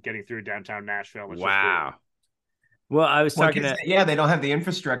jam getting through downtown Nashville. It's wow. Well, I was talking to... Yeah, they don't have the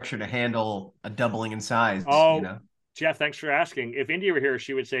infrastructure to handle a doubling in size. Oh, you know? Jeff, thanks for asking. If India were here,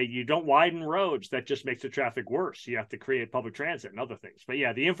 she would say, you don't widen roads. That just makes the traffic worse. You have to create public transit and other things. But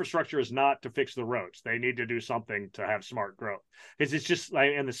yeah, the infrastructure is not to fix the roads. They need to do something to have smart growth. Because it's just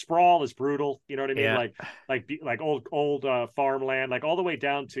like, and the sprawl is brutal. You know what I mean? Yeah. Like old farmland, like all the way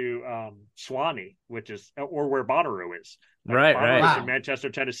down to Swanee, which is, or where Bonnaroo is. Like right. Bonnaroo is in Manchester,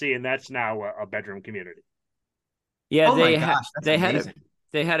 Tennessee, and that's now a bedroom community. Yeah, they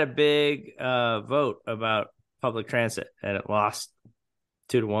had a big vote about public transit, and it lost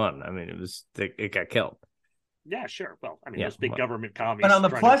 2-1. I mean, it got killed. Yeah, sure. Well, I mean, those big government commies. But on the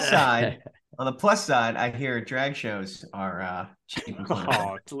plus side, I hear drag shows are cheap.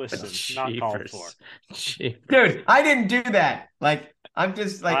 Listen, not called for. Dude, I didn't do that. Like, I'm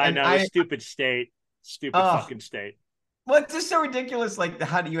just like, I know, stupid state, fucking state. Well, it's just so ridiculous. Like,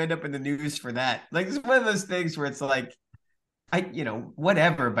 how do you end up in the news for that? Like, it's one of those things where it's like,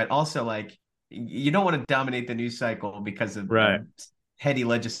 whatever, but also like, you don't want to dominate the news cycle because of heady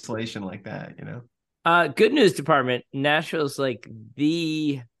legislation like that, you know? Good news department. Nashville's like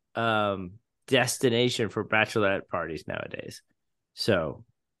the destination for bachelorette parties nowadays. So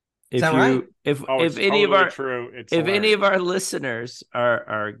if any of our listeners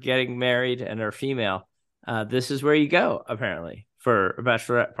are getting married and are female, this is where you go, apparently, for a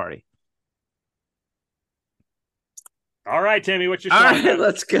bachelorette party. All right, Timmy, what's your song? All right,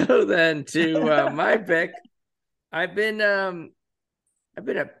 let's go then to my pick. I've been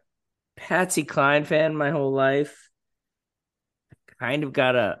a Patsy Cline fan my whole life. Kind of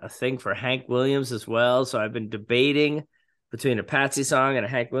got a thing for Hank Williams as well, so I've been debating between a Patsy song and a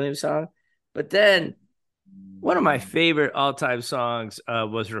Hank Williams song. But then one of my favorite all-time songs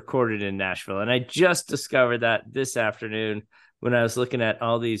was recorded in Nashville, and I just discovered that this afternoon when I was looking at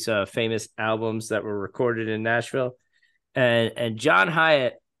all these famous albums that were recorded in Nashville. And John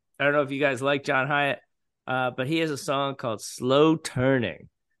Hyatt, I don't know if you guys like John Hyatt, but he has a song called Slow Turning,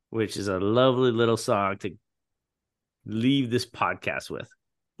 which is a lovely little song to leave this podcast with.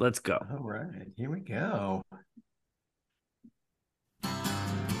 Let's go. All right, here we go.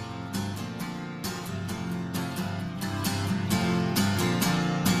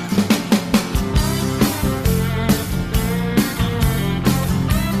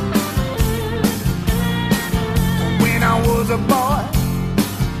 I was a boy,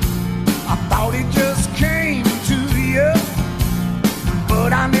 I thought it just came to you,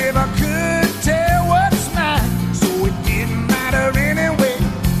 but I never could tell what's mine, so it didn't matter anyway.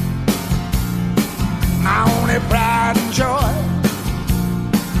 My only pride and joy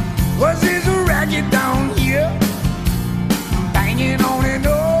was this racket down here, banging on an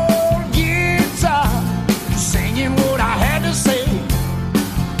old guitar, singing what I had to say.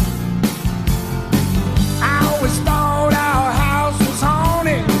 I always thought our house was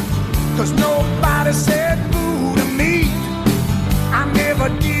haunted, 'cause nobody said boo to me. I never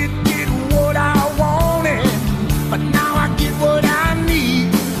did get what I wanted, but now I get what I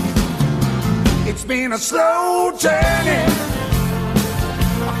need. It's been a slow turning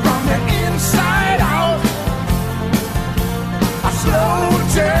from the inside out, a slow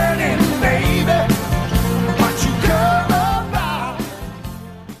turning, baby, but you come about.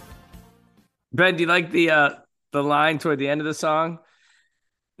 Ben, do you like the line toward the end of the song?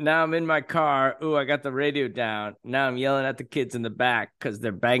 Now I'm in my car. Ooh, I got the radio down. Now I'm yelling at the kids in the back because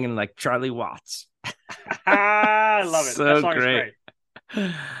they're banging like Charlie Watts. I love it. So that song great. is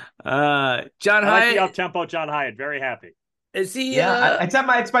great. John I like Hyatt. the up-tempo John Hyatt. Very happy. Is he? Yeah,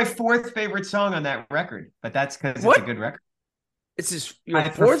 it's my fourth favorite song on that record, but that's because it's a good record. It's I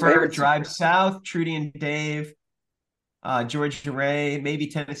prefer Drive South, Trudy and Dave, Georgia Ray, maybe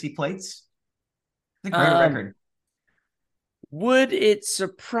Tennessee Plates. It's a great record. Would it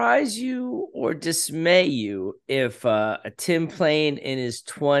surprise you or dismay you if a Tim Plain in his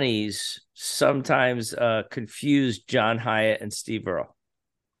 20s sometimes confused John Hyatt and Steve Earle?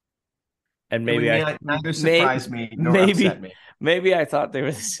 And maybe neither surprised me nor upset me. Maybe I thought they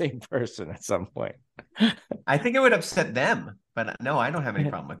were the same person at some point. I think it would upset them, but no, I don't have any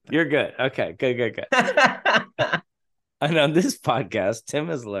problem with that. You're good. Okay, good. And on this podcast, Tim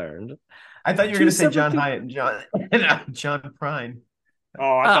has learned. I thought you were going to say John Hyatt and John Prine.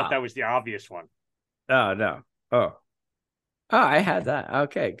 Oh, I thought that was the obvious one. Oh, no. Oh, I had that.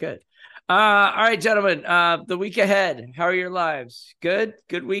 Okay, good. All right, gentlemen, the week ahead, how are your lives? Good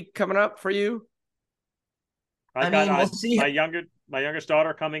week coming up for you? We'll see. My youngest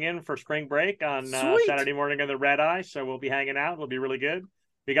daughter coming in for spring break on Saturday morning on the Red Eye, so we'll be hanging out. It'll be really good.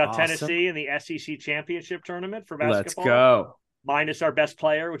 We got Tennessee in the SEC championship tournament for basketball. Let's go. Minus our best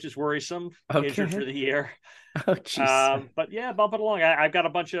player, which is worrisome, injured for the year. Oh, jeez. But yeah, bump it along. I've got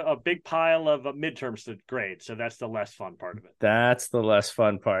a big pile of midterms to grade, so that's the less fun part of it. That's the less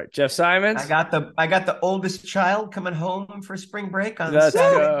fun part. Jeff Simons? I got the oldest child coming home for spring break on Let's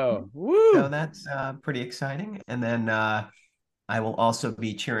Saturday. Go. Woo. So that's pretty exciting. And then I will also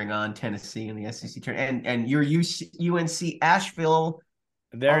be cheering on Tennessee in the SEC tournament. And your UNC Asheville.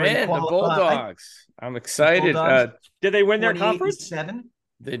 They're in the Bulldogs. I'm excited. Did they win their conference? 7?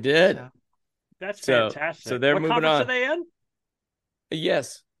 They did. So, that's fantastic. So they're what moving conference on. Are they in?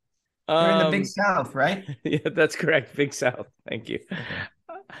 Yes. They're in the Big South, right? Yeah, that's correct. Big South. Thank you.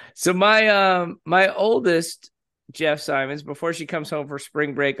 So my oldest, Jeff Simons, before she comes home for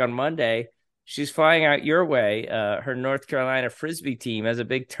spring break on Monday, she's flying out your way. Her North Carolina Frisbee team has a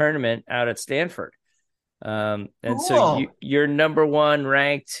big tournament out at Stanford. And cool. So your number one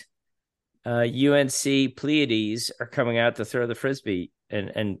ranked UNC Pleiades are coming out to throw the Frisbee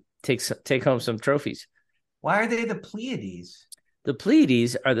and take home some trophies. Why are they the Pleiades? The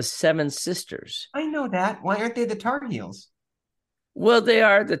Pleiades are the Seven Sisters. I know that. Why aren't they the Tar Heels? Well, they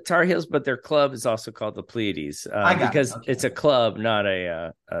are the Tar Heels, but their club is also called the Pleiades because it's a club, not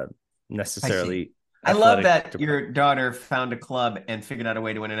a necessarily. I love that your daughter found a club and figured out a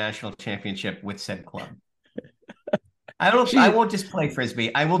way to win a national championship with said club. I won't just play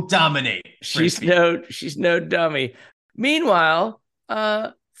Frisbee. I will dominate. Frisbee. She's no dummy. Meanwhile,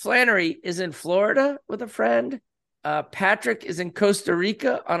 Flannery is in Florida with a friend. Patrick is in Costa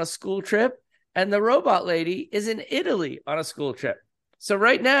Rica on a school trip. And the robot lady is in Italy on a school trip. So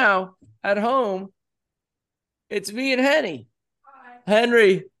right now at home, it's me and Henry. Hi.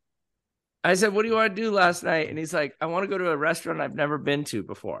 Henry, I said, what do you want to do last night? And he's like, I want to go to a restaurant I've never been to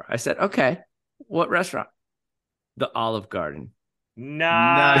before. I said, okay, what restaurant? The Olive Garden.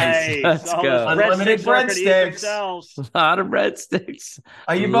 Nice. Let's go. Unlimited breadsticks. A lot of breadsticks.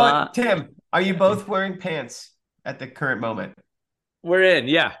 Are you both, Tim, are you both wearing pants at the current moment? We're in,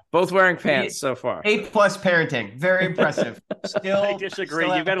 yeah. Both wearing pants so far. A+ parenting. Very impressive. Still, I disagree.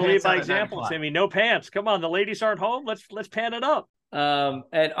 You've got to lead by example, Timmy. No pants. Come on, the ladies aren't home. Let's pan it up.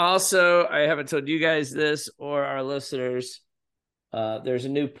 And also, I haven't told you guys this or our listeners. There's a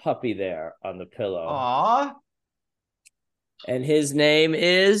new puppy there on the pillow. Aww. And his name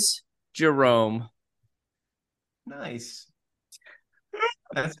is Jerome. Nice.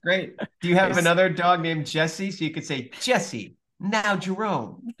 That's great. Do you have another dog named Jesse? So you could say, Jesse, now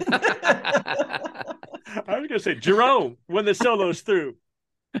Jerome. I was going to say, Jerome, when the solo's through.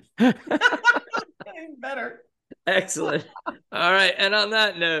 Better. Excellent. All right. And on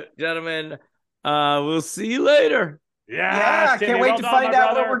that note, gentlemen, we'll see you later. Yeah. I can't wait to find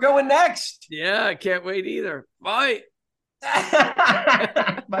out where we're going next. Yeah, I can't wait either. Bye.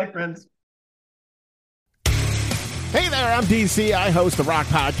 Bye, friends. Hey there, I'm DC. I host the rock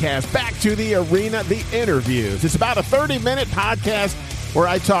podcast, Back to the Arena, The Interviews. It's about a 30-minute podcast where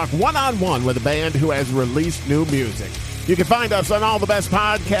I talk one-on-one with a band who has released new music. You can find us on all the best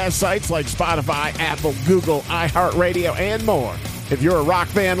podcast sites like Spotify, Apple, Google, iHeartRadio, and more. If you're a rock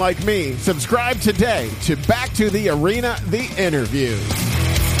fan like me, subscribe today to Back to the Arena, The Interviews.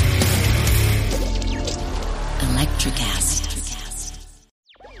 Electricast.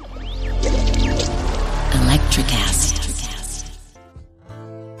 Electricast.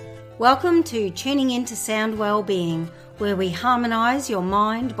 Welcome to Tuning Into Sound Wellbeing, where we harmonise your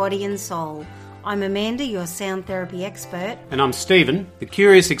mind, body and soul. I'm Amanda, your sound therapy expert. And I'm Stephen, the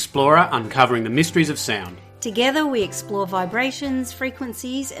curious explorer uncovering the mysteries of sound. Together we explore vibrations,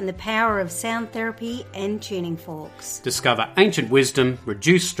 frequencies, and the power of sound therapy and tuning forks. Discover ancient wisdom,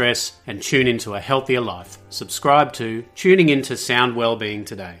 reduce stress, and tune into a healthier life. Subscribe to Tuning Into Sound Wellbeing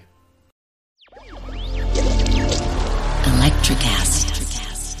today. Electric acid.